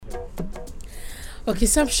Okay,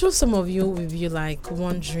 so I'm sure some of you will be like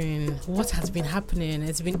wondering what has been happening.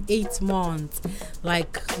 It's been 8 months,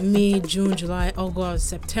 like May, June, July, August,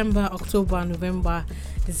 September, October, November,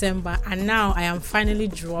 December, and now I am finally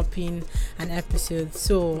dropping an episode.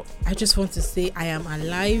 So I just want to say I am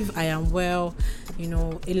alive, I am well.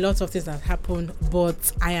 A lot of things have happened,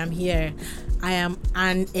 but I am here. I am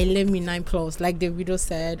an Elemi 9 plus, like the video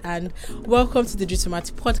said, and welcome to the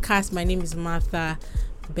Jitomati podcast. My name is Martha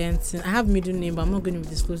Benson. I have middle name, but I'm not going to be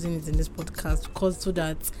disclosing it in this podcast because so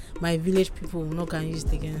that my village people will not get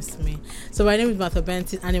used against me. So my name is Martha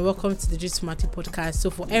Benson, and welcome to the Jitomati podcast. So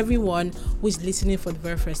for everyone who is listening for the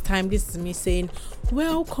very first time, this is me saying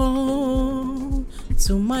welcome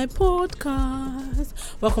to my podcast.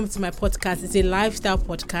 Welcome to my podcast. It's a lifestyle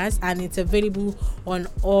podcast, and it's available on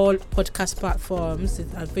all podcast platforms.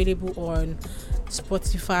 It's available on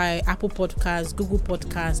Spotify, Apple Podcasts, Google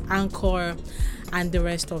Podcasts, Anchor, and the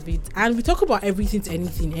rest of it. And we talk about everything to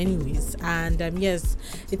anything anyways. And yes,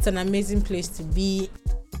 it's an amazing place to be.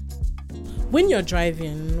 When you're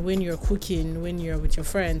driving, when you're cooking, when you're with your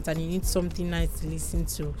friends and you need something nice to listen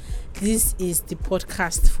to, this is the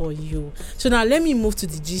podcast for you. So now let me move to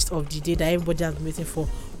the gist of the day that everybody has been waiting for.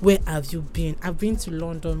 Where have you been? I've been to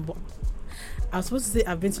London, but I was supposed to say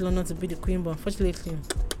I've been to London to be the queen, but unfortunately,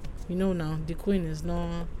 now the queen is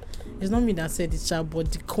not. It's not me that said it,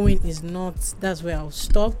 but the queen is not. That's where I'll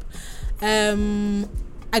stop. I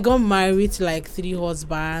got married to like 3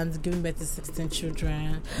 husbands, giving birth to 16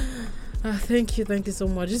 children. Thank you so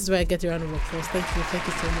much. This is where I get a round of applause. Thank you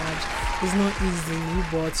so much. It's not easy,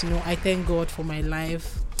 but I thank God for my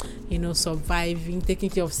life. Surviving, taking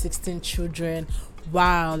care of 16 children.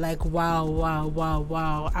 Wow.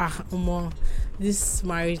 This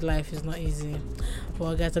married life is not easy.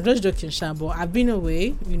 Well, guys, I'm just joking, but I've been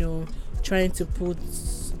away, trying to put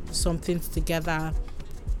some things together.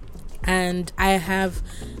 And I have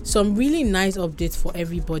some really nice updates for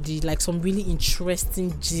everybody, like some really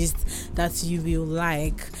interesting gist that you will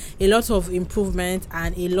like. A lot of improvement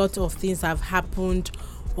and a lot of things have happened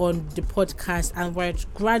on the podcast, and we're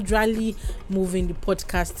gradually moving the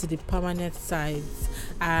podcast to the permanent sides.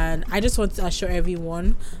 And I just want to assure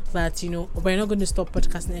everyone that we're not going to stop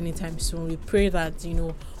podcasting anytime soon. We pray that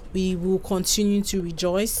we will continue to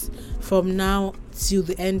rejoice from now till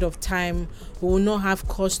the end of time. We will not have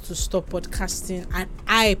cause to stop podcasting, and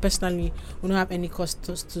I personally will not have any cause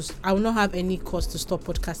I will not have any cause to stop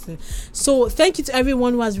podcasting. So thank you to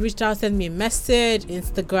everyone who has reached out, sent me a message,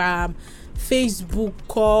 Instagram, Facebook,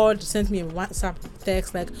 called, sent me a WhatsApp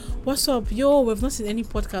text like, what's up, yo, we've not seen any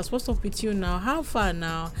podcast, what's up with you now, how far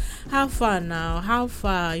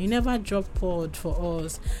you never dropped pod for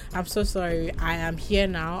us. I'm so sorry. I am here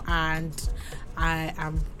now and I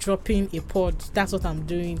am dropping a pod. That's what I'm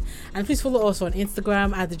doing. And please follow us on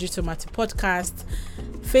Instagram at the Jitomati podcast,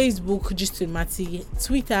 Facebook Jitomati,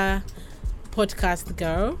 Twitter podcast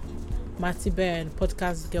girl Matty Ben,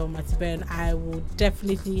 podcast girl Matty Ben. I will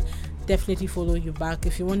definitely follow you back.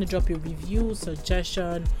 If you want to drop your review,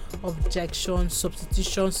 suggestion, objection,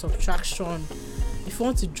 substitution, subtraction, if you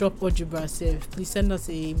want to drop algebra yourself, please send us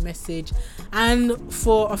a message. And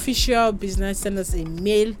for official business, send us a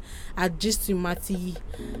mail at @gmail.com.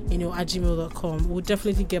 We'll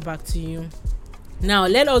definitely get back to you. Now,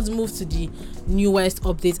 let us move to the newest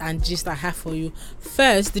updates and gist I have for you.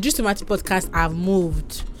 First, the Jitomati podcast have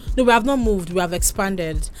moved. No, we have not moved. We have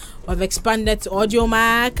expanded. We've expanded to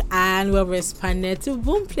Audiomack and we've expanded to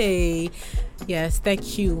Boomplay. Yes,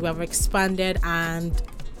 thank you. We have expanded, and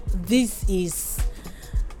this is,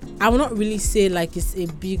 I will not really say like it's a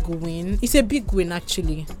big win. It's a big win,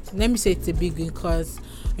 actually. Let me say it's a big win because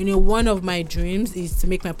one of my dreams is to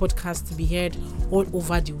make my podcast to be heard all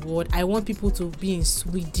over the world. I want people to be in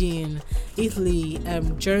Sweden, Italy,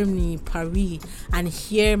 Germany, Paris, and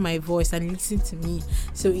hear my voice and listen to me.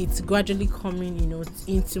 So it's gradually coming,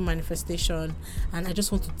 into manifestation, and I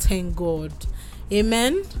just want to thank God.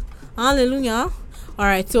 Amen. Hallelujah. All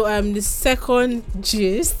right. So the second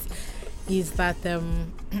gist is that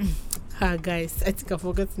guys, I think I've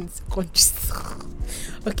forgotten the second gist.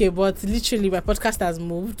 Okay, but literally my podcast has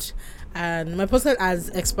moved and my podcast has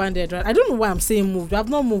expanded, right? I don't know why I'm saying moved. I've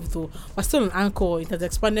not moved though. We're still on Anchor. It has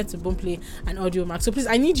expanded to Boomplay and Audiomack. So please,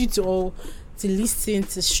 I need you to all to listen,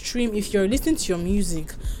 to stream. If you're listening to your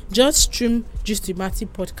music, just stream Jitomati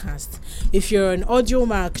podcast. If you're on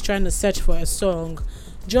Audiomack trying to search for a song,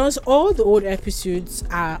 just all the old episodes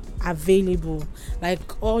are available. Like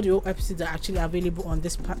all the old episodes are actually available on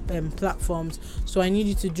this platforms. So I need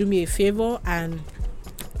you to do me a favor and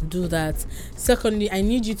do that. Secondly, I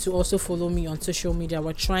need you to also follow me on social media.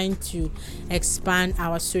 We're trying to expand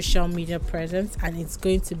our social media presence, and it's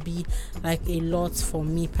going to be like a lot for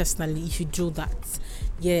me personally if you do that.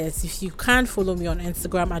 Yes, if you can't follow me on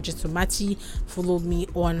Instagram at Jitomati, follow me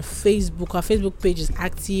on Facebook. Our Facebook page is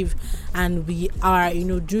active, and we are,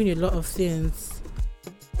 doing a lot of things.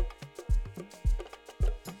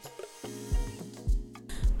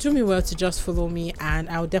 Do me well to just follow me, and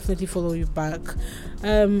I'll definitely follow you back.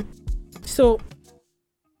 So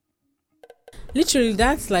literally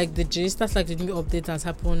that's like the gist, that's like the new update that's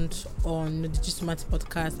happened on the Jitomati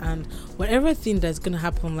podcast, and whatever thing that's gonna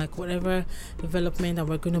happen, like whatever development that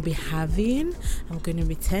we're gonna be having, I'm gonna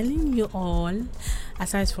be telling you all.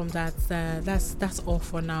 Aside from that, that's all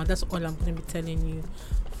for now. That's all I'm gonna be telling you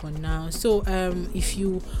for now. So if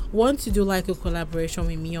you want to do like a collaboration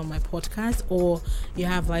with me on my podcast, or you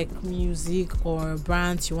have like music or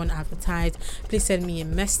brands you want to advertise, please send me a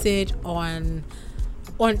message on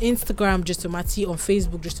Instagram Jitomati, on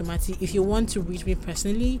Facebook Jitomati. If you want to reach me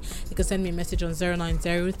personally, you can send me a message on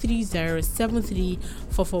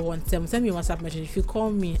 09030734417. Send me a WhatsApp message. If you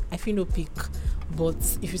call me, I feel no pick, but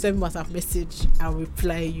if you send me a WhatsApp message, I'll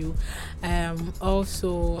reply you.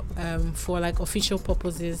 Also, for like official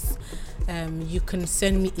purposes, you can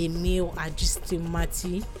send me a mail at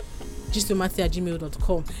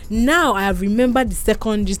jitomati@gmail.com. Now I have remembered the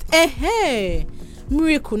second gist.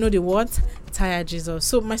 Miracle, know the what? Tire Jesus.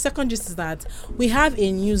 So my second gist is that we have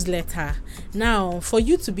a newsletter. Now, for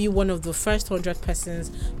you to be one of the first 100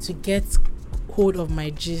 persons to get hold of my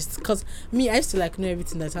gist, because me, I used to like know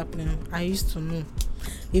everything that's happening. I used to know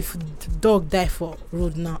if dog die for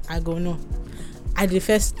road now, I go know. I the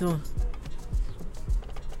first know.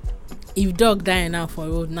 If dog die now for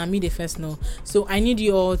road, now me the first know. So I need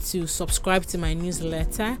you all to subscribe to my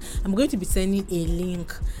newsletter. I'm going to be sending a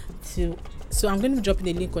link so I'm going to be dropping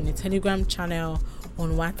a link on the Telegram channel,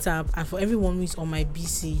 on WhatsApp, and for everyone who is on my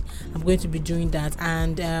BC, I'm going to be doing that.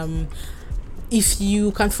 And if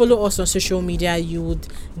you can follow us on social media, you would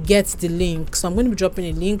get the link. So I'm going to be dropping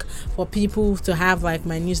a link for people to have like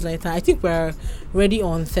my newsletter. I think we're already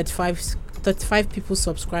on 35 people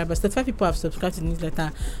subscribers. 35 people have subscribed to the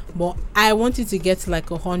newsletter, but I wanted to get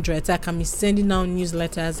like 100 so I can be sending out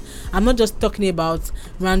newsletters. I'm not just talking about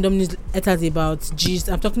random newsletters about gist.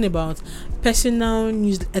 I'm talking about personal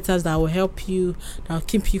newsletters that will help you, that will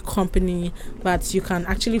keep you company, but you can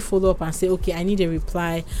actually follow up and say, okay, I need a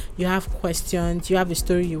reply. You have questions, you have a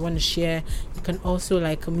story you want to share, you can also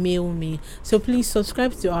like mail me. So please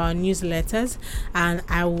subscribe to our newsletters, and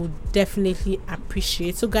I would definitely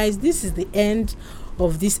appreciate. So guys, this is the end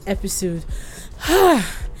of this episode.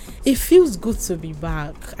 It feels good to be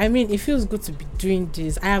back. I mean, it feels good to be doing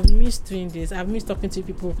this. I have missed doing this. I've missed talking to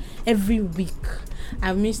people every week.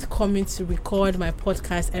 I've missed coming to record my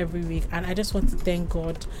podcast every week, and I just want to thank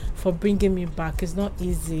God for bringing me back. It's not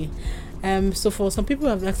easy. So for some people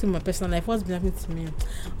who have asked me my personal life, what's been happening to me?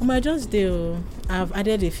 I've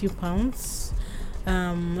added a few pounds.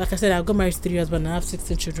 Like I said, I got married 3 years, but I have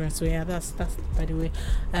 16 children. So yeah, that's by the way.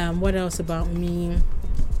 What else about me?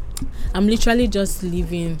 I'm literally just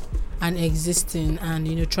living and existing,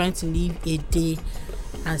 and trying to live a day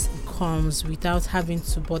as it comes without having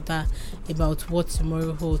to bother about what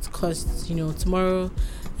tomorrow holds, because tomorrow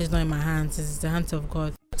is not in my hands, it's the hands of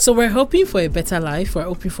God. So we're hoping for a better life, we're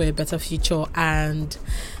hoping for a better future, and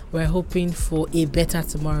we're hoping for a better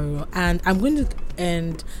tomorrow. And I'm going to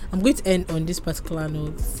end on this particular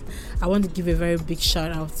note. I want to give a very big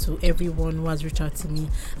shout out to everyone who has reached out to me.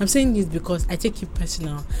 I'm saying this because I take it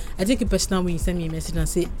personal. I take it personal when you send me a message and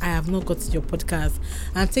say, I have not got to your podcast.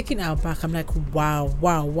 I'm taking it out back. I'm like, wow.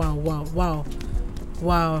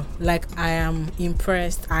 Like, I am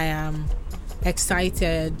impressed. I am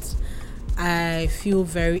excited. I feel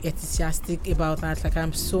very enthusiastic about that. Like,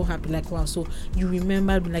 I'm so happy. Like, wow, so you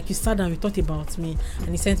remembered me, like you sat down, you thought about me, and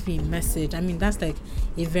you sent me a message. I mean, that's like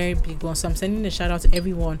a very big one. So I'm sending a shout out to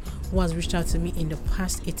everyone who has reached out to me in the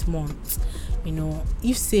past 8 months.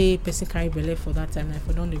 If say person carry belay for that time, like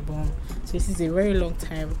for don't be born, so this is a very long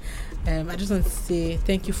time. I just want to say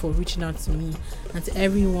thank you for reaching out to me, and to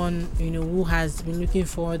everyone who has been looking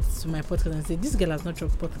forward to my podcast and say this girl has not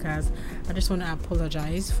dropped podcast. I just want to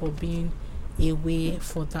apologize for being away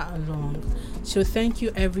for that long. So thank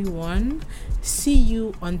you everyone. See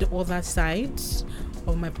you on the other side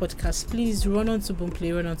of my podcast. Please run on to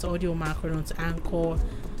Boomplay, run on to Audiomack, run on to Anchor,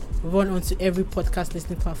 run on to every podcast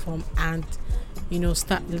listening platform, and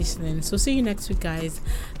start listening. So see you next week, guys.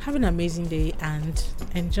 Have an amazing day and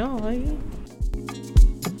enjoy.